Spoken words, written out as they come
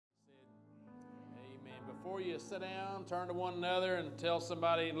Before you sit down, turn to one another and tell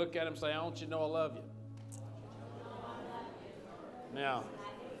somebody, look at them and say, I want you to know I love you. Now,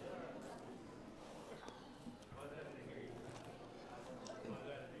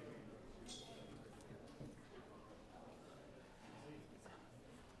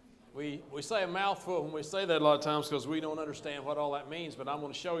 we say a mouthful when we say that a lot of times because we don't understand what all that means, but I'm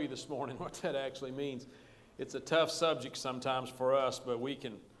going to show you this morning what that actually means. It's a tough subject sometimes for us, but we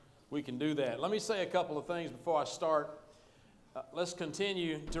can do that. Let me say a couple of things before I start. Let's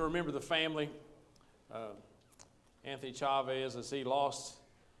continue to remember the family. Anthony Chavez, as he lost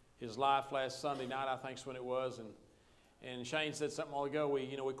his life last Sunday night, I think is when it was, and Shane said something a while ago.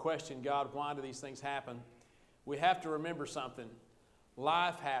 We questioned God, why do these things happen? We have to remember something.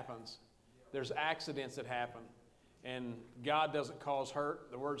 Life happens. There's accidents that happen, and God doesn't cause hurt.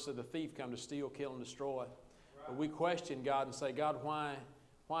 The word said the thief come to steal, kill, and destroy. But we question God and say, God, why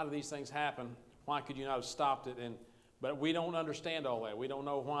do these things happen? Why could you not have stopped it? But we don't understand all that. We don't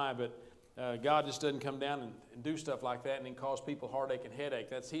know why, but God just doesn't come down and do stuff like that and then cause people heartache and headache.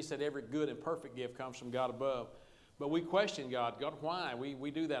 He said every good and perfect gift comes from God above. But we question God. God, why?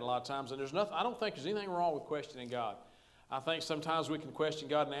 We do that a lot of times, and there's nothing. I don't think there's anything wrong with questioning God. I think sometimes we can question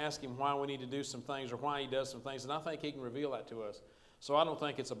God and ask Him why we need to do some things or why He does some things, and I think He can reveal that to us. So I don't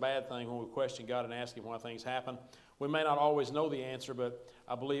think it's a bad thing when we question God and ask Him why things happen. We may not always know the answer, but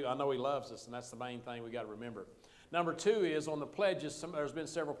I know He loves us, and that's the main thing we got to remember. Number two is on the pledges. There's been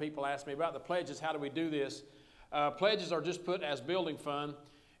several people ask me about the pledges. How do we do this? Pledges are just put as building fund,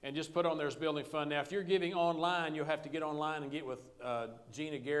 and just put on there as building fund. Now, if you're giving online, you'll have to get online and get with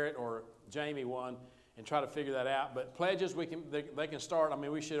Gina Garrett or Jamie one and try to figure that out. But pledges, they can start. I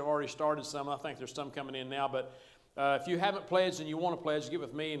mean, we should have already started some. I think there's some coming in now. But if you haven't pledged and you want to pledge, get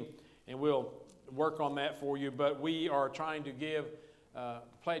with me and we'll work on that for you. But we are trying to give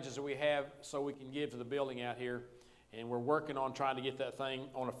pledges that we have so we can give to the building out here. And we're working on trying to get that thing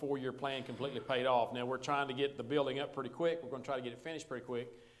on a 4-year plan completely paid off. Now, we're trying to get the building up pretty quick. We're going to try to get it finished pretty quick.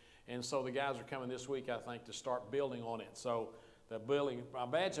 And so the guys are coming this week, I think, to start building on it. So the building, I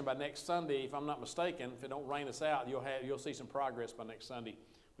imagine by next Sunday, if I'm not mistaken, if it don't rain us out, you'll see some progress by next Sunday.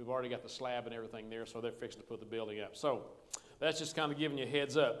 We've already got the slab and everything there, so they're fixing to put the building up. So that's just kind of giving you a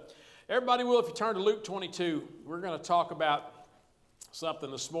heads up. Everybody will, if you turn to Luke 22, we're going to talk about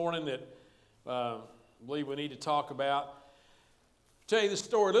something this morning that I believe we need to talk about. I'll tell you the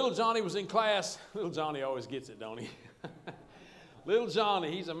story. Little Johnny was in class. Little Johnny always gets it, don't he? Little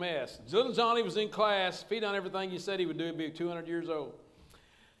Johnny, he's a mess. Little Johnny was in class. If he'd done everything he said he would do, he'd be 200 years old.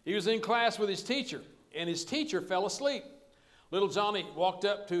 He was in class with his teacher, and his teacher fell asleep. Little Johnny walked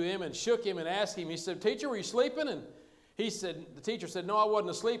up to him and shook him and asked him, he said, Teacher, were you sleeping? And the teacher said, No, I wasn't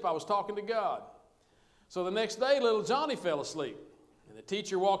asleep. I was talking to God. So the next day, little Johnny fell asleep. And the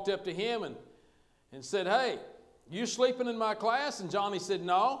teacher walked up to him and said, Hey, you sleeping in my class? And Johnny said,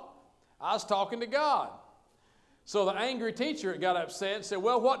 No, I was talking to God. So the angry teacher got upset and said,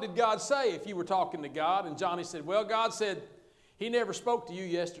 Well, what did God say if you were talking to God? And Johnny said, Well, God said He never spoke to you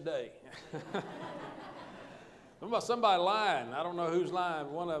yesterday. Somebody lying. I don't know who's lying,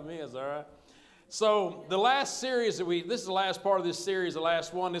 but one of them is, all right? So the last series this is the last part of this series, the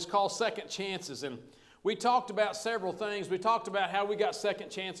last one, is called Second Chances. And we talked about several things. We talked about how we got second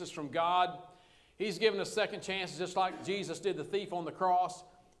chances from God. He's given us second chances just like Jesus did the thief on the cross.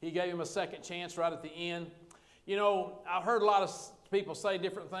 He gave him a second chance right at the end. You know, I've heard a lot of people say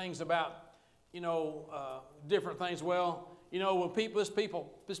different things about, different things. Well, when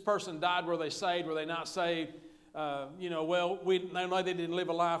this person died, were they saved? Were they not saved? They didn't live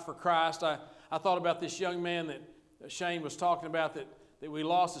a life for Christ. I thought about this young man that Shane was talking about that we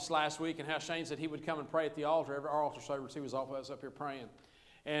lost this last week, and how Shane said he would come and pray at the altar. Every altar service, he was always up here praying.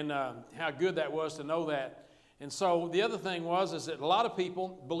 And how good that was to know that. And so the other thing is that a lot of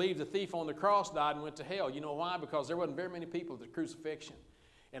people believe the thief on the cross died and went to hell. You know why? Because there wasn't very many people at the crucifixion.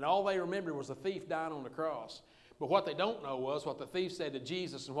 And all they remembered was the thief dying on the cross. But what they don't know was what the thief said to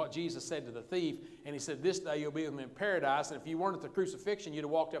Jesus and what Jesus said to the thief. And he said, This day you'll be with me in paradise. And if you weren't at the crucifixion, you'd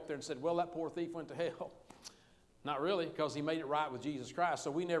have walked up there and said, Well, that poor thief went to hell. Not really, because he made it right with Jesus Christ.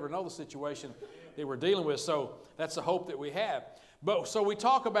 So we never know the situation that we're dealing with. So that's the hope that we have. So we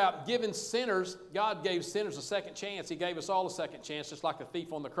talk about giving sinners. God gave sinners a second chance. He gave us all a second chance, just like the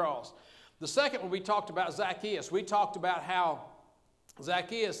thief on the cross. The second one, we talked about Zacchaeus. We talked about how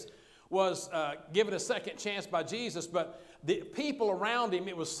Zacchaeus was given a second chance by Jesus, but the people around him,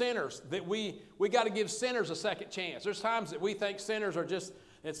 it was sinners. That we got to give sinners a second chance. There's times that we think sinners are just,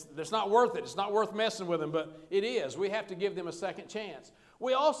 it's not worth it. It's not worth messing with them, but it is. We have to give them a second chance.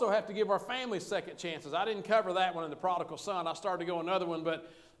 We also have to give our families second chances. I didn't cover that one in the prodigal son. I started to go another one,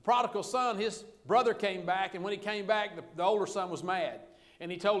 but Prodigal son, his brother came back, and when he came back, the older son was mad.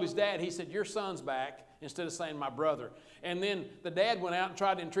 And he told his dad, he said, your son's back, instead of saying my brother. And then the dad went out and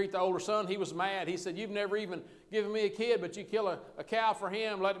tried to entreat the older son. He was mad. He said, you've never even given me a kid, but you kill a cow for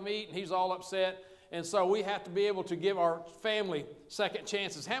him, let him eat, and he's all upset. And so we have to be able to give our family second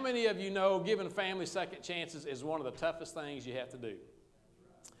chances. How many of you know giving family second chances is one of the toughest things you have to do?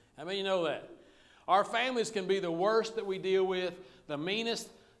 How many of you know that? Our families can be the worst that we deal with, the meanest,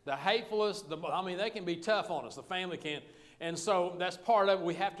 the hatefulest. They can be tough on us. The family can. And so that's part of it.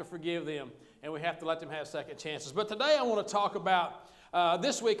 We have to forgive them, and we have to let them have second chances. But today I want to talk about,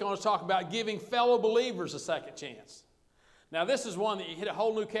 this week I want to talk about giving fellow believers a second chance. Now this is one that you hit a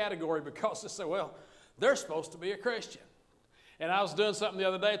whole new category because they say, well, they're supposed to be a Christian. And I was doing something the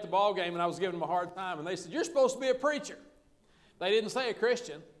other day at the ball game, and I was giving them a hard time, and they said, you're supposed to be a preacher. They didn't say a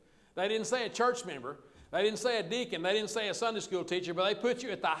Christian. They didn't say a church member. They didn't say a deacon. They didn't say a Sunday school teacher, but they put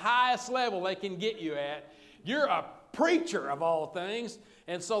you at the highest level they can get you at. You're a preacher of all things.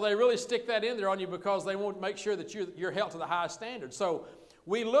 And so they really stick that in there on you because they want to make sure that you're held to the highest standard. So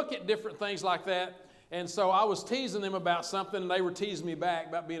we look at different things like that. And so I was teasing them about something, and they were teasing me back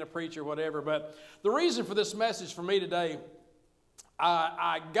about being a preacher or whatever. But the reason for this message for me today,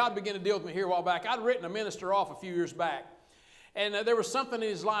 God began to deal with me here a while back. I'd written a minister off a few years back. And there was something in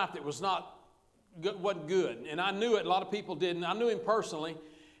his life that wasn't good. And I knew it. A lot of people didn't. I knew him personally.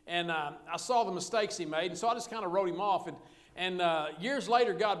 And I saw the mistakes he made. And so I just kind of wrote him off. And years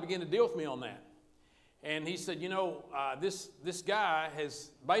later, God began to deal with me on that. And he said, this guy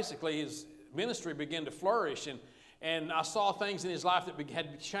has basically, his ministry began to flourish. And I saw things in his life that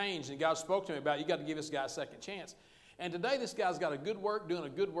had changed. And God spoke to me about, you got to give this guy a second chance. And today, this guy's got doing a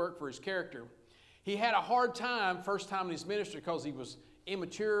good work for his character. He had a hard time first time in his ministry because he was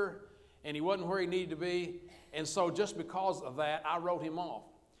immature and he wasn't where he needed to be. And so just because of that, I wrote him off.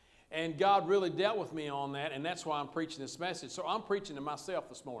 And God really dealt with me on that, and that's why I'm preaching this message. So I'm preaching to myself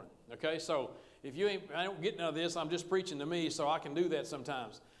this morning, okay? So if I don't get none of this, I'm just preaching to me, so I can do that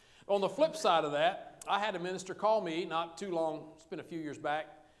sometimes. On the flip side of that, I had a minister call me not too long, it's been a few years back,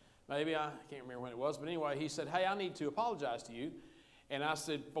 maybe, I can't remember when it was, but anyway, he said, hey, I need to apologize to you. And I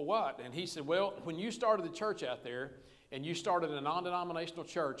said, for what? And he said, well, when you started the church out there and you started a non-denominational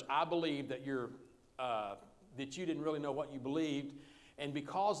church, I believe that that you didn't really know what you believed. And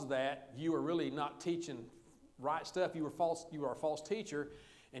because of that, you were really not teaching right stuff. You were a false teacher,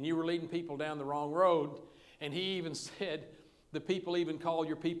 and you were leading people down the wrong road. And he even said, the people even called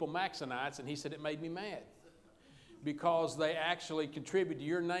your people Maxonites. And he said, it made me mad because they actually contributed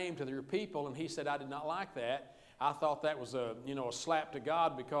your name to your people. And he said, I did not like that. I thought that was a slap to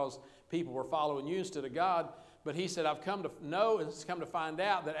God because people were following you instead of God. But he said, I've come to know and come to find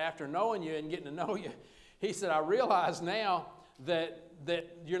out that after knowing you and getting to know you, he said, I realize now that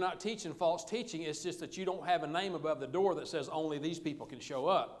you're not teaching false teaching. It's just that you don't have a name above the door that says only these people can show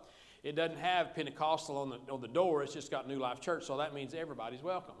up. It doesn't have Pentecostal on the door. It's just got New Life Church, so that means everybody's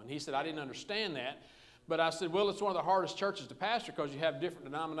welcome. And he said, I didn't understand that. But I said, well, it's one of the hardest churches to pastor because you have different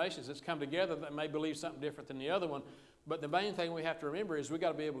denominations that's come together that may believe something different than the other one. But the main thing we have to remember is we've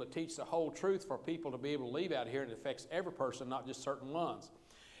got to be able to teach the whole truth for people to be able to leave out here, and it affects every person, not just certain ones.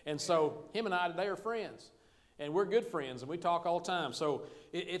 And so him and I today are friends. And we're good friends, and we talk all the time. So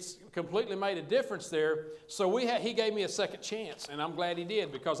it's completely made a difference there. So he gave me a second chance, and I'm glad he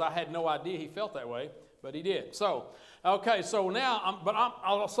did because I had no idea he felt that way, but he did. So, okay, so now,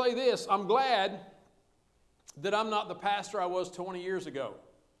 I'll say this. I'm glad that I'm not the pastor I was 20 years ago.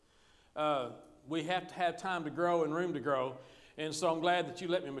 We have to have time to grow and room to grow. And so I'm glad that you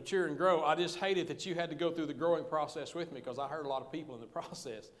let me mature and grow. I just hated that you had to go through the growing process with me because I hurt a lot of people in the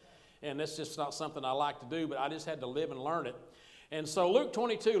process. And that's just not something I like to do, but I just had to live and learn it. And so Luke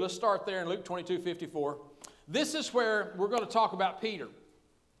 22, let's start there in Luke 22:54. This is where we're going to talk about Peter.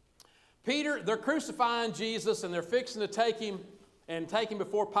 Peter, they're crucifying Jesus, and they're fixing to take him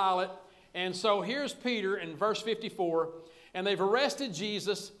before Pilate. And so here's Peter in verse 54, and they've arrested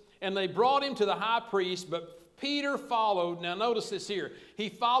Jesus, and they brought him to the high priest, but Peter followed. Now notice this here. He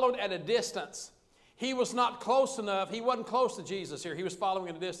followed at a distance. He was not close enough. He wasn't close to Jesus here. He was following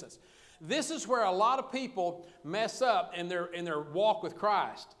at a distance. This is where a lot of people mess up in their walk with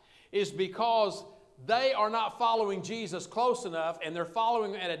Christ, is because they are not following Jesus close enough, and they're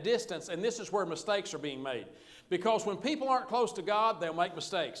following at a distance, and this is where mistakes are being made. Because when people aren't close to God, they'll make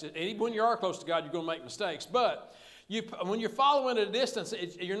mistakes. And even when you are close to God, you're going to make mistakes. But When you're following at a distance,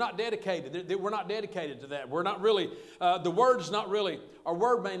 you're not dedicated. We're not dedicated to that. We're not really, the word's not really, our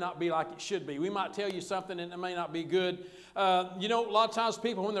word may not be like it should be. We might tell you something and it may not be good. You know, a lot of times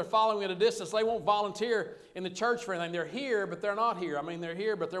people, when they're following at a distance, they won't volunteer in the church for anything. They're here, but they're not here. I mean, they're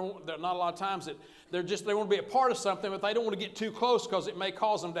here, but they're not a lot of times that they want to be a part of something, but they don't want to get too close because it may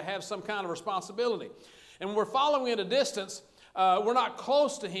cause them to have some kind of responsibility. And when we're following at a distance, we're not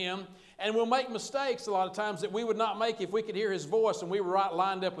close to Him, and we'll make mistakes a lot of times that we would not make if we could hear His voice and we were right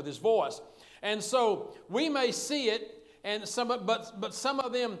lined up with His voice. And so we may see it, and but some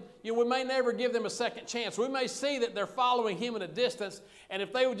of them, you know, we may never give them a second chance. We may see that they're following Him at a distance, and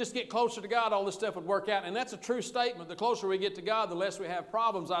if they would just get closer to God, all this stuff would work out. And that's a true statement. The closer we get to God, the less we have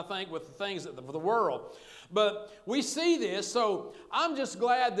problems, I think, with the things of the world. But we see this, so I'm just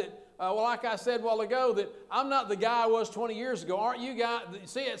glad that, like I said a while ago, that I'm not the guy I was 20 years ago. Aren't you guys?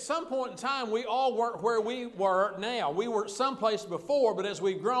 See, at some point in time, we all weren't where we were now. We were someplace before, but as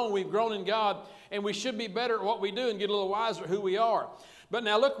we've grown in God, and we should be better at what we do and get a little wiser at who we are. But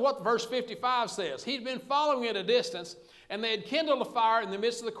now look what verse 55 says. He'd been following at a distance, and they had kindled a fire in the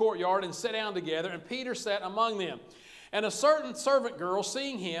midst of the courtyard and sat down together, and Peter sat among them. And a certain servant girl,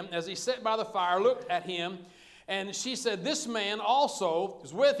 seeing him as he sat by the fire, looked at him, and she said, "This man also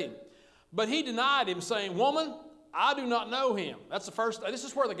is with him." But he denied him, saying, "Woman, I do not know him." That's the first. This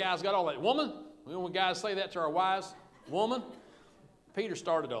is where the guys got all that. Woman, when guys say that to our wives, woman, Peter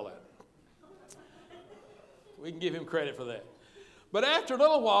started all that. We can give him credit for that. But after a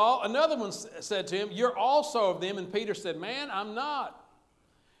little while, another one said to him, "You're also of them." And Peter said, "Man, I'm not."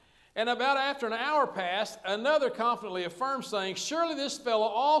 And about after an hour passed, another confidently affirmed, saying, "Surely this fellow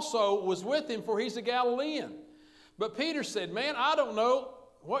also was with him, for he's a Galilean." But Peter said, "Man, I don't know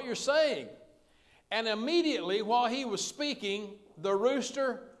what you're saying." And immediately while he was speaking, the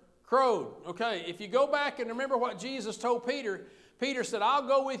rooster crowed. Okay, if you go back and remember what Jesus told Peter, Peter said, "I'll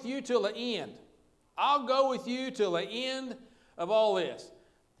go with you till the end. I'll go with you till the end of all this."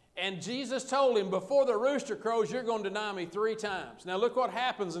 And Jesus told him, before the rooster crows, you're going to deny me 3 times. Now look what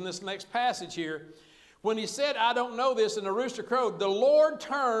happens in this next passage here. When he said, "I don't know this," and the rooster crowed, the Lord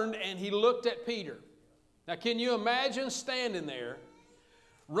turned and He looked at Peter. Now can you imagine standing there,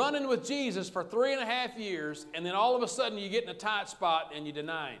 running with Jesus for 3.5 years, and then all of a sudden you get in a tight spot and you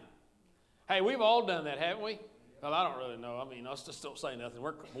deny Him? Hey, we've all done that, haven't we? Well, I don't really know. I mean, let's just don't say nothing.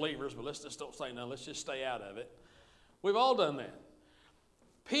 We're believers, but let's just don't say nothing. Let's just stay out of it. We've all done that.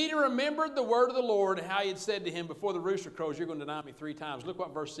 Peter remembered the word of the Lord and how He had said to him, "Before the rooster crows, you're going to deny me 3 times." Look what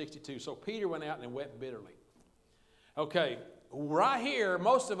verse 62. So Peter went out and wept bitterly. Okay, right here,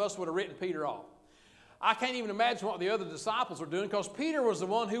 most of us would have written Peter off. I can't even imagine what the other disciples were doing, because Peter was the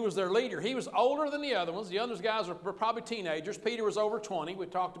one who was their leader. He was older than the other ones. The other guys were probably teenagers. Peter was over 20. We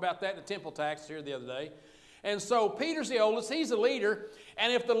talked about that in the temple tax here the other day. And so Peter's the oldest. He's the leader.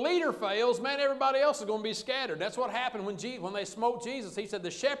 And if the leader fails, man, everybody else is going to be scattered. That's what happened when they smote Jesus. He said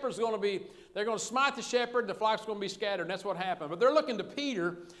the shepherd's going to be, they're going to smite the shepherd, the flock's going to be scattered. And that's what happened. But they're looking to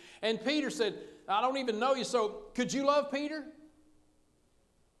Peter. And Peter said, "I don't even know you. So could you love Peter?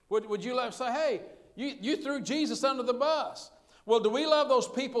 Would you love, say, hey, you threw Jesus under the bus." Well, do we love those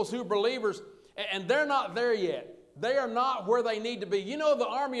people who are believers and they're not there yet? They are not where they need to be. You know, the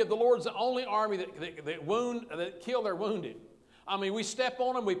army of the Lord is the only army that kill their wounded. I mean, we step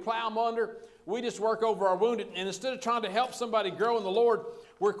on them, we plow them under, we just work over our wounded. And instead of trying to help somebody grow in the Lord,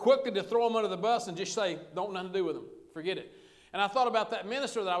 we're quickly to throw them under the bus and just say, "Don't nothing to do with them. Forget it." And I thought about that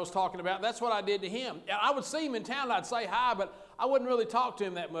minister that I was talking about. That's what I did to him. I would see him in town and I'd say hi, but I wouldn't really talk to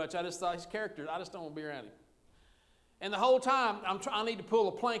him that much. I just thought his character, I just don't want to be around him. And the whole time, I need to pull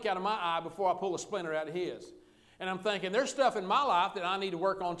a plank out of my eye before I pull a splinter out of his. And I'm thinking, there's stuff in my life that I need to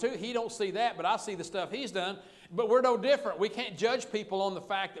work on too. He don't see that, but I see the stuff he's done. But we're no different. We can't judge people on the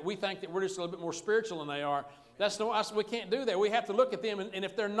fact that we think that we're just a little bit more spiritual than they are. We can't do that. We have to look at them, and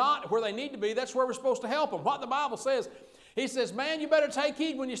if they're not where they need to be, that's where we're supposed to help them. What the Bible says, He says, "Man, you better take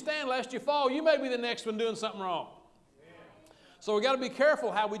heed when you stand, lest you fall. You may be the next one doing something wrong." So we got to be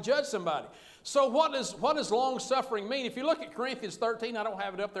careful how we judge somebody. So what does long-suffering mean? If you look at Corinthians 13, I don't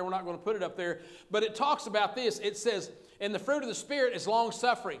have it up there. We're not going to put it up there. But it talks about this. It says, "And the fruit of the Spirit is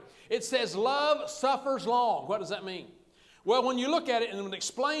long-suffering." It says, "Love suffers long." What does that mean? Well, when you look at it and it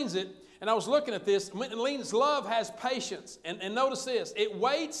explains it, and I was looking at this, it means love has patience. And notice this. It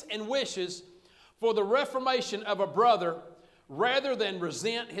waits and wishes for the reformation of a brother rather than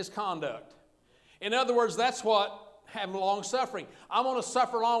resent his conduct. In other words, that's what having long suffering. I'm going to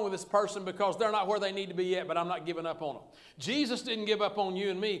suffer along with this person because they're not where they need to be yet, but I'm not giving up on them. Jesus didn't give up on you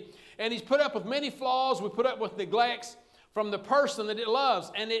and me. And He's put up with many flaws. We put up with neglects. from the person that it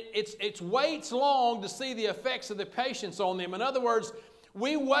loves. And it waits long to see the effects of the patience on them. In other words,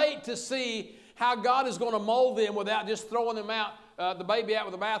 we wait to see how God is going to mold them without just throwing them out, the baby out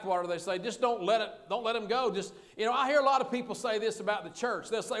with the bathwater. They say, just don't let them go. Just, I hear a lot of people say this about the church.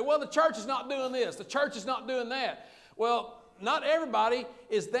 They'll say, well, the church is not doing this. The church is not doing that. Well, not everybody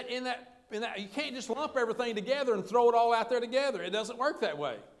is in that. You can't just lump everything together and throw it all out there together. It doesn't work that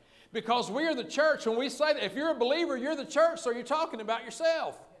way. Because we are the church. When we say that, if you're a believer, you're the church, so you're talking about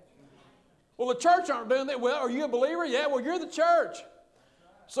yourself. Well, the church aren't doing that. Well, are you a believer? Yeah, well, you're the church.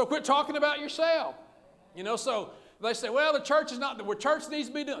 So quit talking about yourself. So they say, well, the church is not, the church needs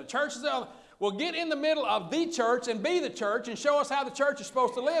to be doing, the church is out. Well, get in the middle of the church and be the church and show us how the church is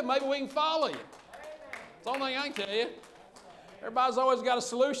supposed to live. Maybe we can follow you. That's the only thing I can tell you. Everybody's always got a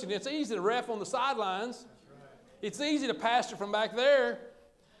solution. It's easy to ref on the sidelines. It's easy to pastor from back there.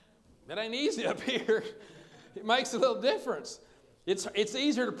 It ain't easy up here. It makes a little difference. It's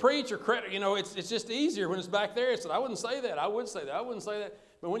easier to preach or credit. It's just easier when it's back there. It's, I wouldn't say that. I would say that. I wouldn't say that.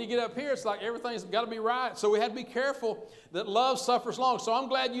 But when you get up here, it's like everything's got to be right. So we have to be careful that love suffers long. So I'm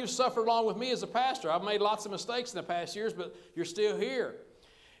glad you've suffered long with me as a pastor. I've made lots of mistakes in the past years, but you're still here.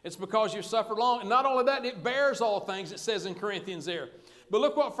 It's because you've suffered long. And not only that, it bears all things, it says in Corinthians there. But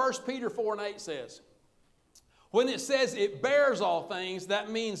look what 1 Peter 4:8 says. When it says it bears all things, that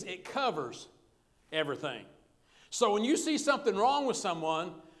means it covers everything. So when you see something wrong with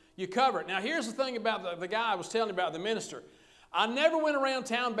someone, you cover it. Now here's the thing about the guy I was telling you about, the minister. I never went around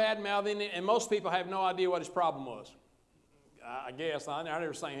town bad-mouthing, and most people have no idea what his problem was. I guess. I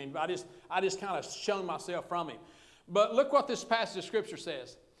never say anything. I just kind of shun myself from him. But look what this passage of Scripture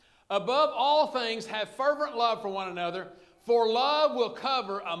says. Above all things, have fervent love for one another, for love will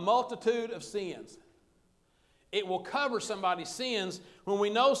cover a multitude of sins. It will cover somebody's sins when we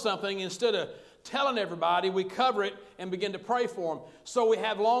know something. Instead of telling everybody, we cover it and begin to pray for them. So we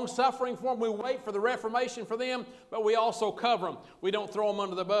have long suffering for them. We wait for the reformation for them, but we also cover them. We don't throw them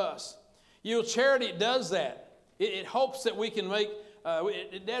under the bus. Charity does that. It hopes that we can make,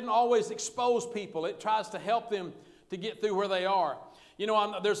 it doesn't always expose people. It tries to help them to get through where they are.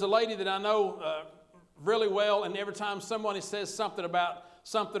 There's a lady that I know really well, and every time somebody says something about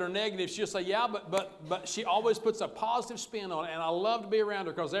something or negative, she'll say, yeah, but she always puts a positive spin on it, and I love to be around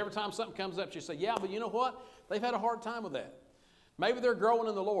her because every time something comes up, she'll say, yeah, but you know what? They've had a hard time with that. Maybe they're growing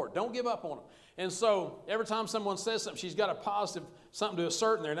in the Lord. Don't give up on them. And so every time someone says something, she's got a positive, something to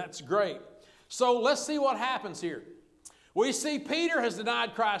assert in there, and that's great. So let's see what happens here. We see Peter has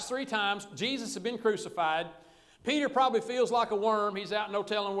denied Christ 3 times. Jesus had been crucified. Peter probably feels like a worm. He's out no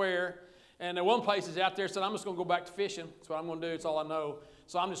telling where. And at one place he's out there said, I'm just going to go back to fishing. That's what I'm going to do. It's all I know.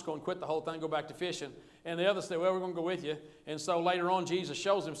 So I'm just going to quit the whole thing, go back to fishing. And the others said, well, we're going to go with you. And so later on, Jesus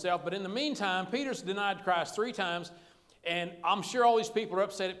shows himself. But in the meantime, Peter's denied Christ 3 times. And I'm sure all these people are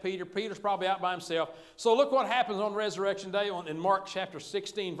upset at Peter. Peter's probably out by himself. So look what happens on Resurrection Day in Mark chapter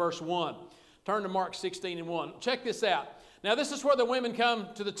 16, verse 1. Turn to Mark 16 and 1. Check this out. Now, this is where the women come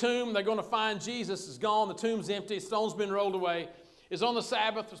to the tomb. They're going to find Jesus is gone. The tomb's empty. The stone's been rolled away. It's on the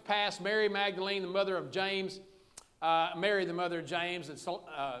Sabbath was passed. Mary Magdalene, the mother of James, Mary, the mother of James, and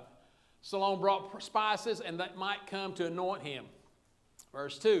Salome brought spices, and that might come to anoint him.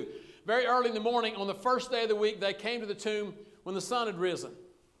 Verse 2. Very early in the morning, on the first day of the week, they came to the tomb when the sun had risen.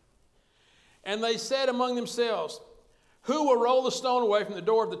 And they said among themselves, who will roll the stone away from the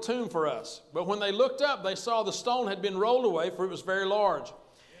door of the tomb for us? But when they looked up, they saw the stone had been rolled away, for it was very large.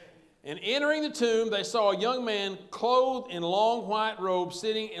 And entering the tomb, they saw a young man clothed in long white robes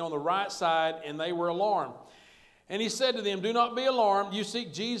sitting on the right side, and they were alarmed. And he said to them, do not be alarmed. You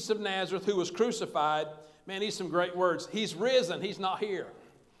seek Jesus of Nazareth, who was crucified. Man, he's some great words. He's risen. He's not here.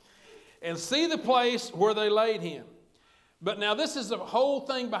 And see the place where they laid him. But now this is the whole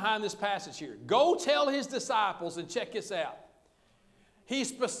thing behind this passage here. Go tell his disciples, and check this out. He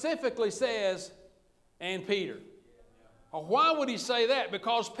specifically says, and Peter. Well, why would he say that?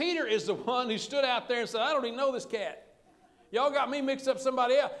 Because Peter is the one who stood out there and said, I don't even know this cat. Y'all got me mixed up with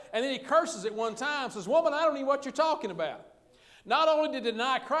somebody else. And then he curses it one time, says, woman, I don't know what you're talking about. Not only did he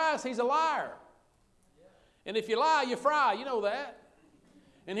deny Christ, he's a liar. And if you lie, you fry. You know that.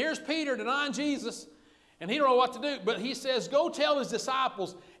 And here's Peter denying Jesus, and he don't know what to do. But he says, go tell his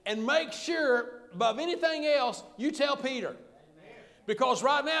disciples, and make sure, above anything else, you tell Peter. Amen. Because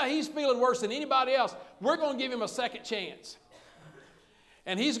right now, he's feeling worse than anybody else. We're going to give him a second chance.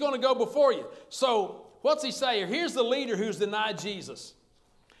 And he's going to go before you. So, what's he say here? Here's the leader who's denied Jesus.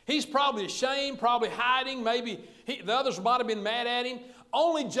 He's probably ashamed, probably hiding. Maybe the others might have been mad at him.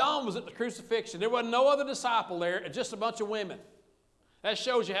 Only John was at the crucifixion. There wasn't no other disciple there, just a bunch of women. That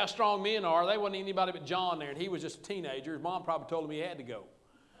shows you how strong men are. There wasn't anybody but John there, and he was just a teenager. His mom probably told him he had to go.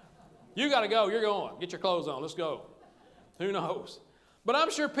 You got to go. You're going. Get your clothes on. Let's go. Who knows? But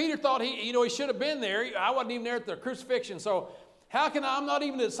I'm sure Peter thought he should have been there. I wasn't even there at the crucifixion. So how can I'm not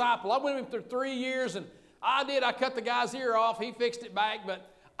even a disciple. I went with him for 3 years, and I cut the guy's ear off. He fixed it back,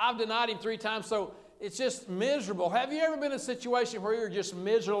 but I've denied him 3 times. So it's just miserable. Have you ever been in a situation where you're just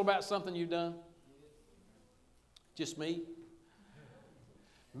miserable about something you've done? Just me?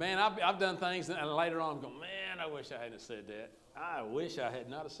 Man, I've done things, and later on I'm going, man, I wish I hadn't said that. I wish I had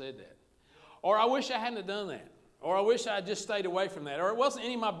not have said that. Or I wish I hadn't have done that. Or I wish I had just stayed away from that. Or it wasn't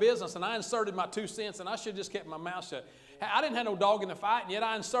any of my business, and I inserted my 2 cents, and I should have just kept my mouth shut. I didn't have no dog in the fight, and yet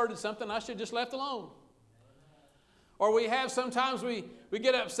I inserted something I should have just left alone. Or sometimes we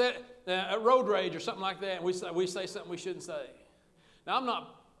get upset at road rage or something like that, and we say something we shouldn't say. Now,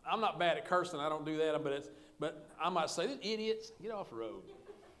 I'm not bad at cursing. I don't do that, but I might say, these idiots, get off the road.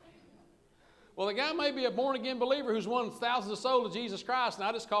 Well, the guy may be a born-again believer who's won thousands of souls to Jesus Christ, and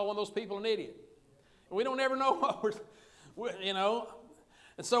I just call one of those people an idiot. We don't ever know what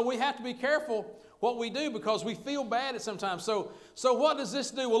And so we have to be careful what we do because we feel bad at sometimes. So what does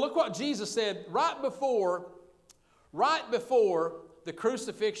this do? Well, look what Jesus said right before the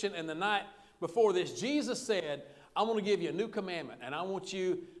crucifixion and the night before this. Jesus said, I'm going to give you a new commandment, and I want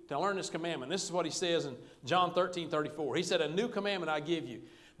you to learn this commandment. This is what he says in John 13:34. He said, a new commandment I give you,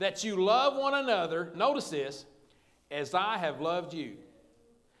 that you love one another, notice this, as I have loved you.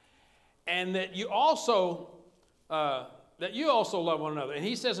 And that you also love one another. And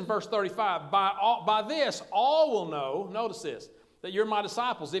he says in verse 35, by this all will know, notice this, that you're my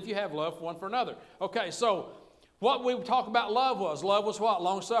disciples if you have love one for another. Okay, so what we talk about love was what?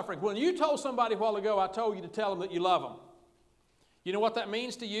 Long-suffering. When you told somebody a while ago, I told you to tell them that you love them. You know what that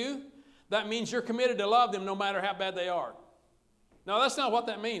means to you? That means you're committed to love them no matter how bad they are. No, that's not what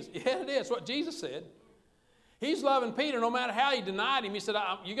that means. Yeah, it is. What Jesus said. He's loving Peter no matter how he denied him. He said,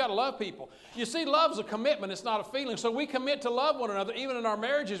 you got to love people. You see, love's a commitment. It's not a feeling. So we commit to love one another. Even in our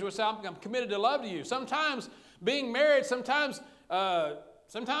marriages, we say, I'm committed to love to you. Sometimes being married, sometimes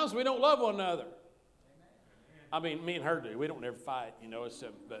we don't love one another. I mean, me and her do. We don't ever fight,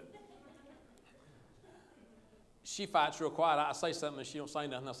 but she fights real quiet. I say something and she don't say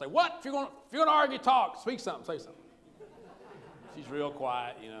nothing. I say, what? If you're going to argue, talk. Speak something. Say something. She's real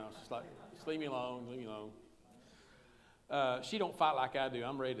quiet, She's like, just leave me alone, leave me alone. She don't fight like I do.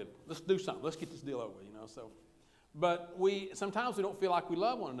 I'm ready to, let's do something. Let's get this deal over, But sometimes we don't feel like we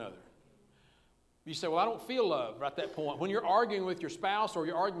love one another. You say, well, I don't feel love right at that point. When you're arguing with your spouse or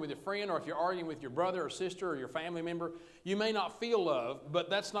you're arguing with your friend or if you're arguing with your brother or sister or your family member, you may not feel love, but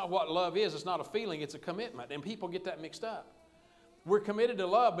that's not what love is. It's not a feeling. It's a commitment, and people get that mixed up. We're committed to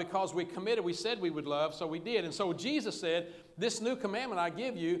love because we committed. We said we would love, so we did. And so Jesus said, this new commandment I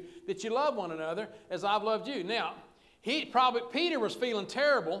give you, that you love one another as I've loved you. Now, Peter was feeling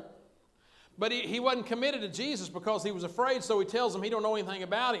terrible, but he wasn't committed to Jesus because he was afraid, so he tells him he don't know anything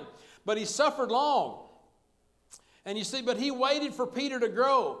about him. But he suffered long. And you see, but he waited for Peter to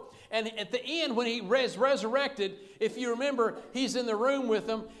grow. And at the end, when he was resurrected, if you remember, he's in the room with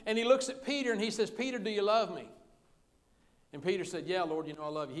them, and he looks at Peter and he says, Peter, do you love me? And Peter said, yeah, Lord, I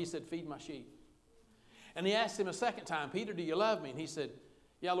love you. He said, feed my sheep. And he asked him a second time, Peter, do you love me? And he said,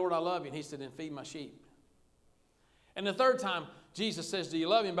 yeah, Lord, I love you. And he said, then feed my sheep. And the third time, Jesus says, do you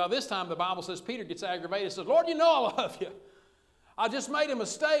love me? And by this time, the Bible says Peter gets aggravated and says, Lord, I love you. I just made a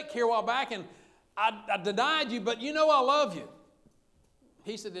mistake here a while back, and I denied you, but I love you.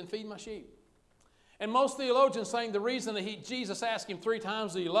 He said, then feed my sheep. And most theologians saying the reason that Jesus asked him 3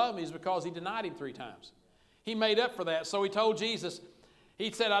 times, do you love me, is because he denied him 3 times. He made up for that. So he told Jesus, he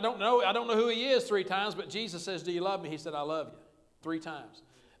said, I don't know who he is 3 times, but Jesus says, do you love me? He said, I love you 3 times.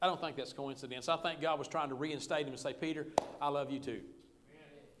 I don't think that's coincidence. I think God was trying to reinstate him and say, Peter, I love you too.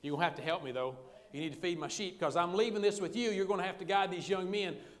 You're going to have to help me though. You need to feed my sheep because I'm leaving this with you. You're going to have to guide these young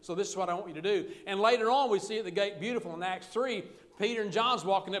men. So this is what I want you to do. And later on we see at the Gate Beautiful in Acts 3, Peter and John's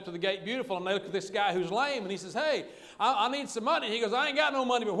walking up to the Gate Beautiful, and they look at this guy who's lame, and he says, hey, I need some money. He goes, I ain't got no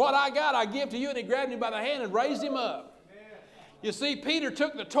money, but what I got I give to you. And he grabbed him by the hand and raised him up. Amen. You see, Peter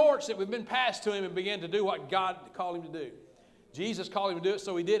took the torch that had been passed to him and began to do what God called him to do. Jesus called him to do it,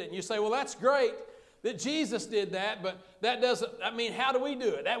 so he did it. And you say, well, that's great that Jesus did that, but how do we do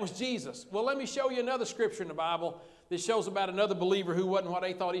it? That was Jesus. Well, let me show you another scripture in the Bible that shows about another believer who wasn't what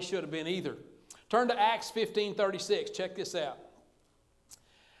they thought he should have been either. Turn to Acts 15:36. Check this out.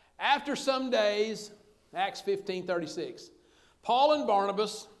 After some days, Acts 15:36, Paul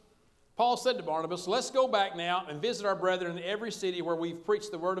said to Barnabas, let's go back now and visit our brethren in every city where we've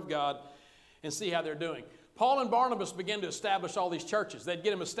preached the word of God and see how they're doing. Paul and Barnabas began to establish all these churches. They'd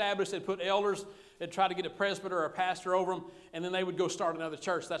get them established. They'd put elders. They'd try to get a presbyter or a pastor over them, and then they would go start another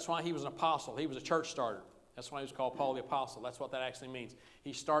church. That's why he was an apostle. He was a church starter. That's why he was called Paul the Apostle. That's what that actually means.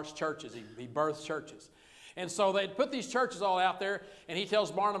 He starts churches. He births churches. And so they'd put these churches all out there, and he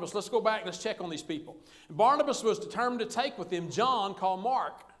tells Barnabas, let's go back, let's check on these people. And Barnabas was determined to take with him John, called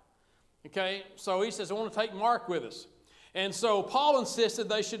Mark. Okay, so he says, I want to take Mark with us. And so Paul insisted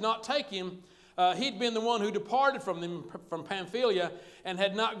they should not take him. He'd been the one who departed from them from Pamphylia and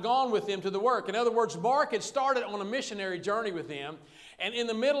had not gone with them to the work. In other words, Mark had started on a missionary journey with them, and in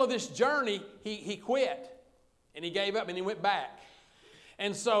the middle of this journey, he quit, and he gave up, and he went back.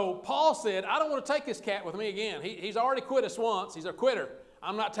 And so Paul said, I don't want to take this cat with me again. He's already quit us once. He's a quitter.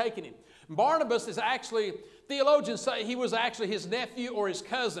 I'm not taking him. Barnabas is actually, theologians say he was actually his nephew or his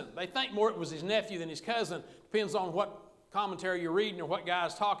cousin. They think more it was his nephew than his cousin. Depends on what commentary you're reading or what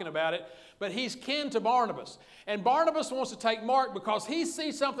guy's talking about it. But he's kin to Barnabas. And Barnabas wants to take Mark because he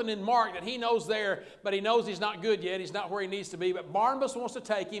sees something in Mark that he knows there, but he knows he's not good yet. He's not where he needs to be. But Barnabas wants to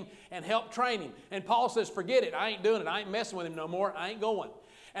take him and help train him. And Paul says, forget it. I ain't doing it. I ain't messing with him no more. I ain't going.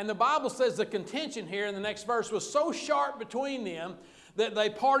 And the Bible says the contention here in the next verse was so sharp between them that they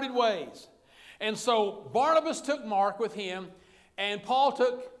parted ways. And so Barnabas took Mark with him, and Paul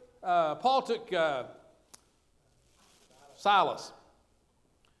took Silas.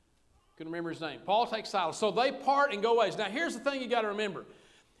 Couldn't remember his name. Paul takes Silas. So they part and go ways. Now here's the thing you got to remember.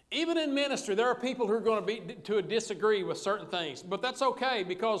 Even in ministry, there are people who are going to disagree with certain things. But that's okay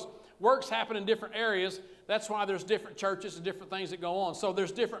because works happen in different areas. That's why there's different churches and different things that go on. So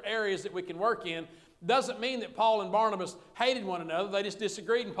there's different areas that we can work in. Doesn't mean that Paul and Barnabas hated one another. They just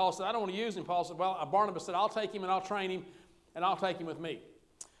disagreed, and Paul said, I don't want to use him. Paul said, well, Barnabas said, I'll take him and I'll train him and I'll take him with me.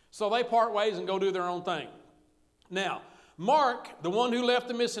 So they part ways and go do their own thing. Now, Mark, the one who left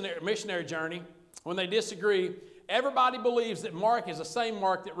the missionary journey, when they disagree, everybody believes that Mark is the same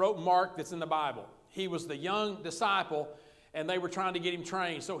Mark that wrote Mark that's in the Bible. He was the young disciple, and they were trying to get him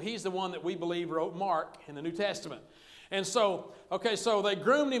trained. So he's the one that we believe wrote Mark in the New Testament. And so, okay, so they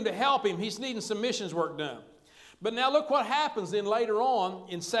groomed him to help him. He's needing some missions work done. But now look what happens then later on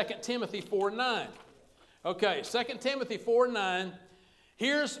in 2 Timothy 4:9. Okay, 2 Timothy 4:9.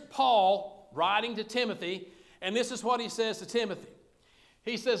 Here's Paul writing to Timothy, and this is what he says to Timothy.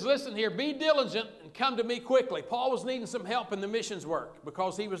 He says, listen here, be diligent and come to me quickly. Paul was needing some help in the missions work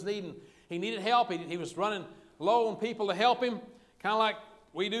because he needed help. He was running low on people to help him, kind of like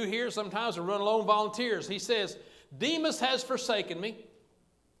we do here sometimes. We run low on volunteers. He says, Demas has forsaken me.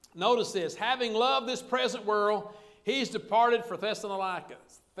 Notice this, having loved this present world, he's departed for Thessalonica.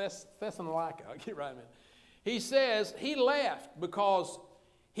 Thessalonica, I'll get right in. He says he left because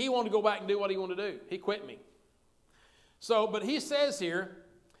he wanted to go back and do what he wanted to do. He quit me. So, but he says here,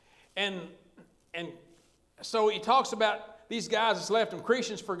 and so he talks about these guys that's left him,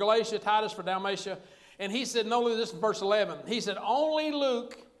 Crescens for Galatia, Titus for Dalmatia. And he said, no, this is verse 11. He said, only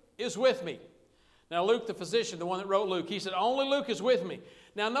Luke is with me. Now, Luke the physician, the one that wrote Luke, he said, only Luke is with me.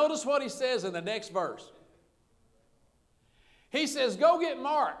 Now, notice what he says in the next verse. He says, go get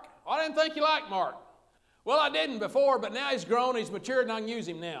Mark. I didn't think you liked Mark. Well, I didn't before, but now he's grown, he's matured, and I can use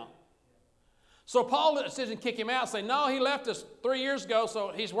him now. So Paul didn't decision to kick him out, say, no, he left us 3 years ago,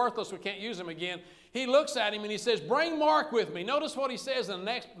 so he's worthless, we can't use him again. He looks at him and he says, bring Mark with me. Notice what he says in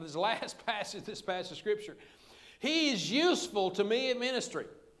this last passage, this passage of Scripture. He is useful to me in ministry.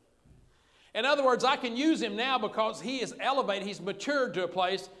 In other words, I can use him now because he is elevated, he's matured to a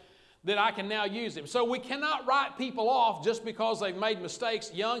place that I can now use him. So we cannot write people off just because they've made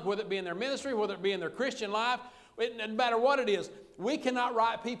mistakes young, whether it be in their ministry, whether it be in their Christian life. It doesn't matter what it is. We cannot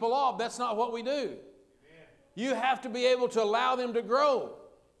write people off. That's not what we do. Amen. You have to be able to allow them to grow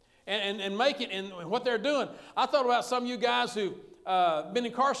and make it in what they're doing. I thought about some of you guys who've been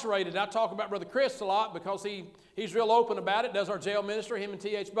incarcerated. I talk about Brother Chris a lot because he's real open about it, does our jail ministry, him and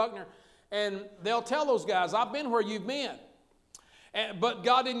T.H. Buckner. And they'll tell those guys, I've been where you've been. But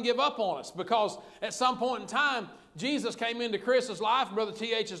God didn't give up on us because at some point in time, Jesus came into Chris's life, Brother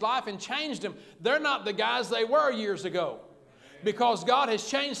T.H.'s life, and changed them. They're not the guys they were years ago because God has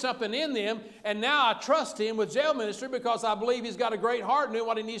changed something in them, and now I trust Him with jail ministry because I believe He's got a great heart and knew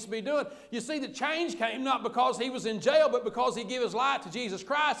what He needs to be doing. You see, the change came not because he was in jail, but because he gave his life to Jesus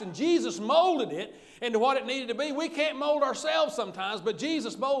Christ, and Jesus molded it into what it needed to be. We can't mold ourselves sometimes, but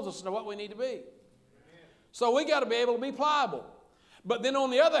Jesus molds us into what we need to be. So we got to be able to be pliable. But then on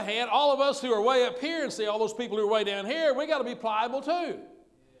the other hand, all of us who are way up here and see all those people who are way down here, we got to be pliable too.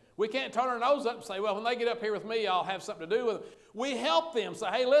 We can't turn our nose up and say, well, when they get up here with me, I'll have something to do with them. We help them. Say,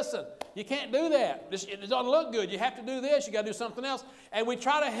 hey, listen, you can't do that. It doesn't look good. You have to do this. You got to do something else. And we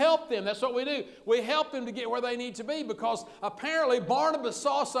try to help them. That's what we do. We help them to get where they need to be, because apparently Barnabas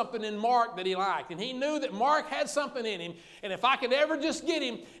saw something in Mark that he liked. And he knew that Mark had something in him. And if I could ever just get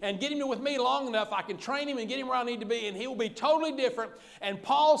him and get him with me long enough, I can train him and get him where I need to be, and he will be totally different. And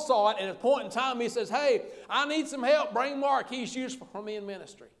Paul saw it. And at a point in time, he says, hey, I need some help. Bring Mark. He's useful for me in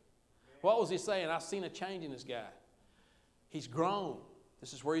ministry. What was he saying? I've seen a change in this guy. He's grown.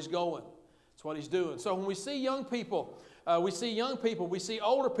 This is where he's going. That's what he's doing. So when we see young people, we see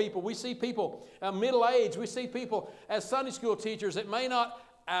older people, we see people middle-aged, we see people as Sunday school teachers that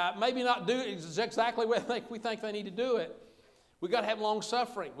maybe not do exactly what we think they need to do it. We've got to have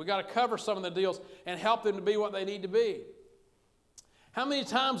long-suffering. We've got to cover some of the deals and help them to be what they need to be. How many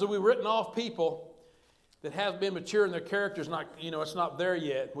times have we written off people that have been mature in their characters, it's not there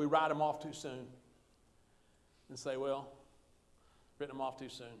yet? We write them off too soon and say, well, written them off too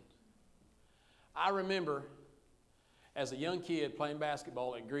soon. I remember as a young kid playing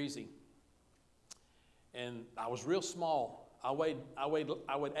basketball at Greasy, and I was real small. I weighed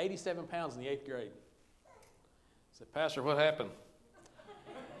 87 pounds in the 8th grade. I said, Pastor, what happened?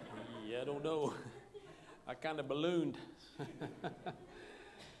 Yeah, I don't know. I kind of ballooned.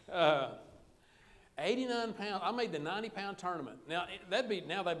 89 pounds. I made the 90-pound tournament. Now that'd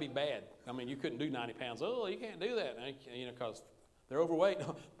be bad. I mean, you couldn't do 90 pounds. Oh, you can't do that, because they're overweight.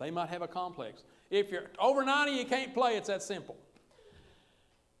 They might have a complex. If you're over 90, you can't play. It's that simple.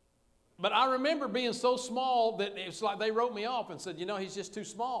 But I remember being so small that it's like they wrote me off and said, he's just too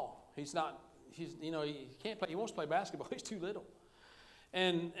small. He can't play. He wants to play basketball. He's too little.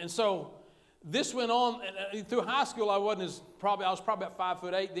 And so this went on through high school. I was probably about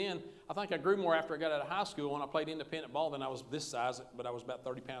 5'8" then. I think I grew more after I got out of high school. When I played independent ball, then I was this size, but I was about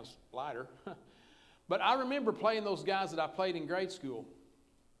 30 pounds lighter. But I remember playing those guys that I played in grade school.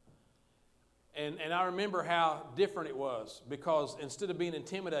 And I remember how different it was, because instead of being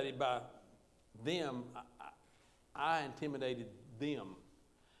intimidated by them, I intimidated them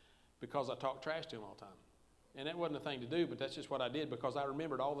because I talked trash to them all the time. And that wasn't a thing to do, but that's just what I did, because I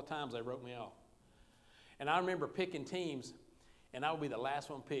remembered all the times they wrote me off. And I remember picking teams, and I would be the last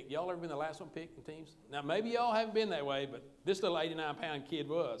one picked. Y'all ever been the last one picked in teams? Now, maybe y'all haven't been that way, but this little 89-pound kid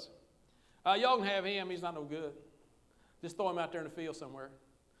was. Y'all can have him. He's not no good. Just throw him out there in the field somewhere.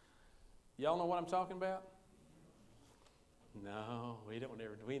 Y'all know what I'm talking about? No, we've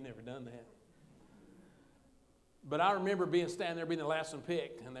never done that. But I remember standing there being the last one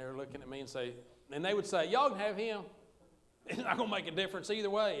picked, and they were looking at me and they would say, y'all can have him. It's not going to make a difference either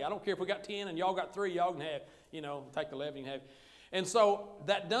way. I don't care if we got 10 and y'all got 3, y'all can have, take the 11 and have. And so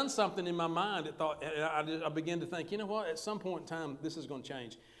that done something in my mind. I began to think, you know what, at some point in time, this is going to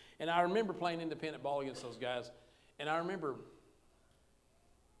change. And I remember playing independent ball against those guys, and I remember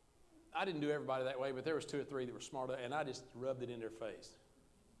I didn't do everybody that way, but there was 2 or 3 that were smarter, and I just rubbed it in their face.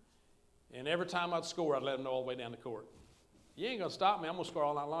 And every time I'd score, I'd let them know all the way down the court. You ain't going to stop me. I'm going to score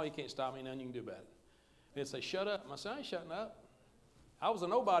all night long. You can't stop me. Nothing you can do about it. And they'd say, shut up. I said, I ain't shutting up. I was a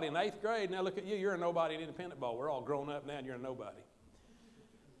nobody in 8th grade. Now look at you. You're a nobody in independent ball. We're all grown up now, and you're a nobody.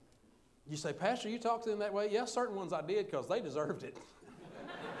 You say, Pastor, you talk to them that way? Yeah, certain ones I did, because they deserved it.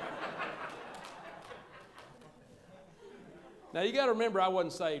 Now, you got to remember, I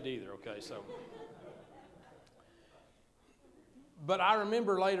wasn't saved either, okay? So, but I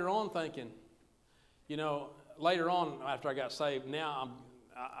remember later on thinking, later on after I got saved, now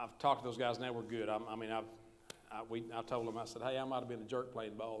I've talked to those guys, now we're good. I told them, I said, hey, I might have been a jerk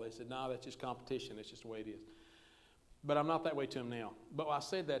playing ball. They said, no, that's just competition. That's just the way it is. But I'm not that way to them now. But I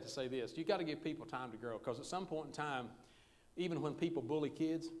said that to say this. You got to give people time to grow, because at some point in time, even when people bully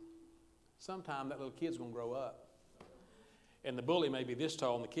kids, sometime that little kid's going to grow up. And the bully may be this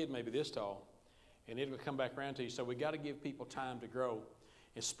tall, and the kid may be this tall, and it'll come back around to you. So we got to give people time to grow.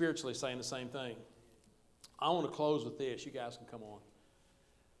 And spiritually saying the same thing. I want to close with this. You guys can come on.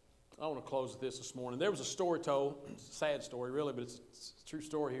 I want to close with this morning. There was a story told. It's a sad story, really, but it's a true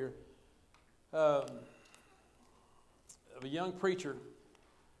story here. Of a young preacher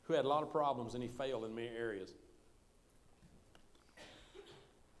who had a lot of problems, and he failed in many areas.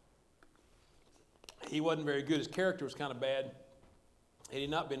 He wasn't very good. His character was kind of bad. He had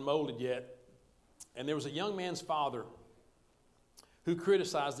not been molded yet. And there was a young man's father who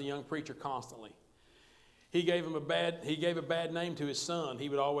criticized the young preacher constantly. He gave a bad name to his son. He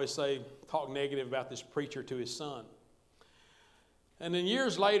would always talk negative about this preacher to his son. And then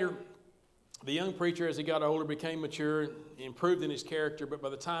years later, the young preacher, as he got older, became mature, improved in his character. But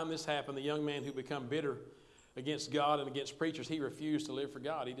by the time this happened, the young man who became bitter against God and against preachers. He refused to live for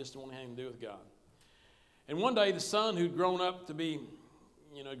God. He just didn't want anything to do with God. And one day the son who'd grown up to be,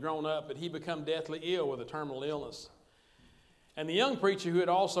 but he become deathly ill with a terminal illness. And the young preacher who had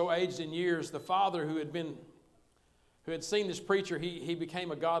also aged in years, the father who had seen this preacher, he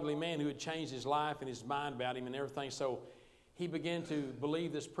became a godly man who had changed his life and his mind about him and everything. So he began to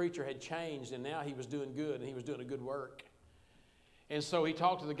believe this preacher had changed, and now he was doing good, and he was doing a good work. And so he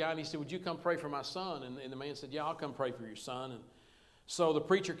talked to the guy, and he said, would you come pray for my son? And the man said, yeah, I'll come pray for your son. And so the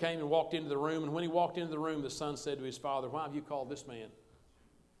preacher came and walked into the room, and when he walked into the room, the son said to his father, why have you called this man?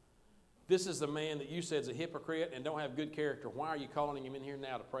 This is the man that you said is a hypocrite and don't have good character. Why are you calling him in here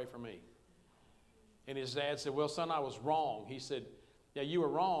now to pray for me? And his dad said, well, son, I was wrong. He said, yeah, you were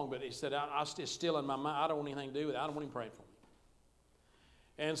wrong, but he said, it's still in my mind. I don't want anything to do with it. I don't want him praying for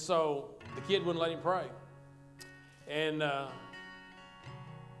me. And so the kid wouldn't let him pray. And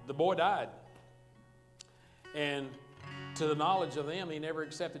the boy died. And to the knowledge of them, he never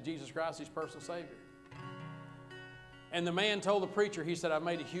accepted Jesus Christ as his personal Savior. And the man told the preacher, he said, I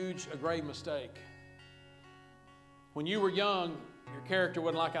made a grave mistake. When you were young, your character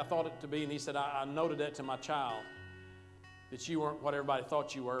wasn't like I thought it to be. And he said, I noted that to my child, that you weren't what everybody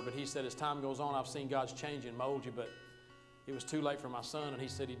thought you were. But he said, as time goes on, I've seen God's change and mold you. But it was too late for my son. And he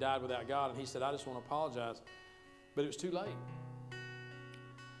said he died without God. And he said, I just want to apologize. But it was too late.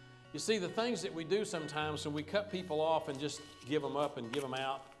 You see, the things that we do sometimes when we cut people off and just give them up and give them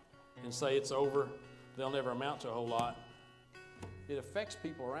out and say it's over, they'll never amount to a whole lot. It affects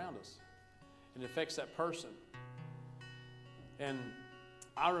people around us. It affects that person. And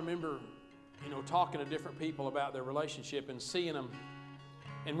I remember, talking to different people about their relationship and seeing them.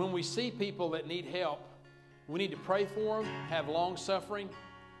 And when we see people that need help, we need to pray for them, have long suffering,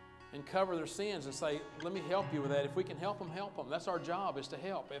 and cover their sins and say, let me help you with that. If we can help them, help them. That's our job, is to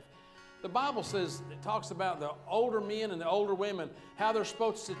help. If the Bible says, it talks about the older men and the older women, how they're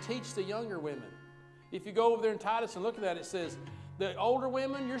supposed to teach the younger women. If you go over there in Titus and look at that, it says, the older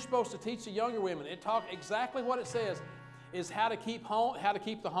women, you're supposed to teach the younger women. It talks exactly what it says, is how to keep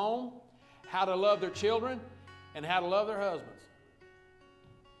the home, how to love their children, and how to love their husbands.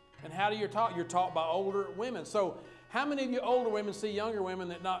 And how do you taught? You're taught by older women. So how many of you older women see younger women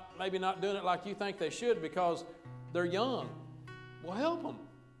that maybe not doing it like you think they should because they're young? Well, help them.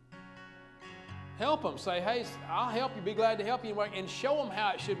 Help them. Say, hey, I'll help you. Be glad to help you. And show them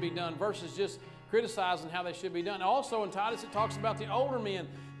how it should be done versus just criticizing how they should be done. Also in Titus it talks about the older men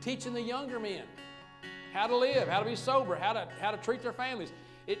teaching the younger men how to live, how to be sober, how to treat their families.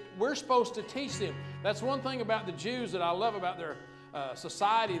 We're supposed to teach them. That's one thing about the Jews that I love about their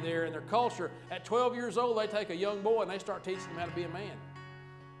society there and their culture. At 12 years old, they take a young boy and they start teaching them how to be a man.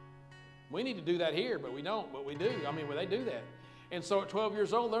 We need to do that here, but we don't, but we do. They do that. And so at 12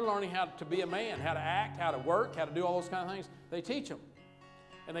 years old, they're learning how to be a man, how to act, how to work, how to do all those kind of things. They teach them.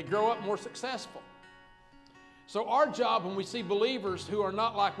 And they grow up more successful. So our job when we see believers who are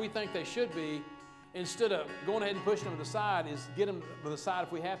not like we think they should be, instead of going ahead and pushing them to the side, is get them to the side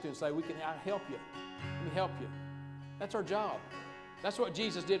if we have to and say, I'll help you. Let me help you. That's our job. That's what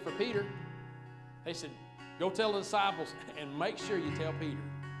Jesus did for Peter. He said, go tell the disciples and make sure you tell Peter.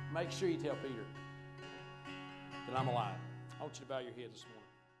 Make sure you tell Peter that I'm alive. I want you to bow your head this morning.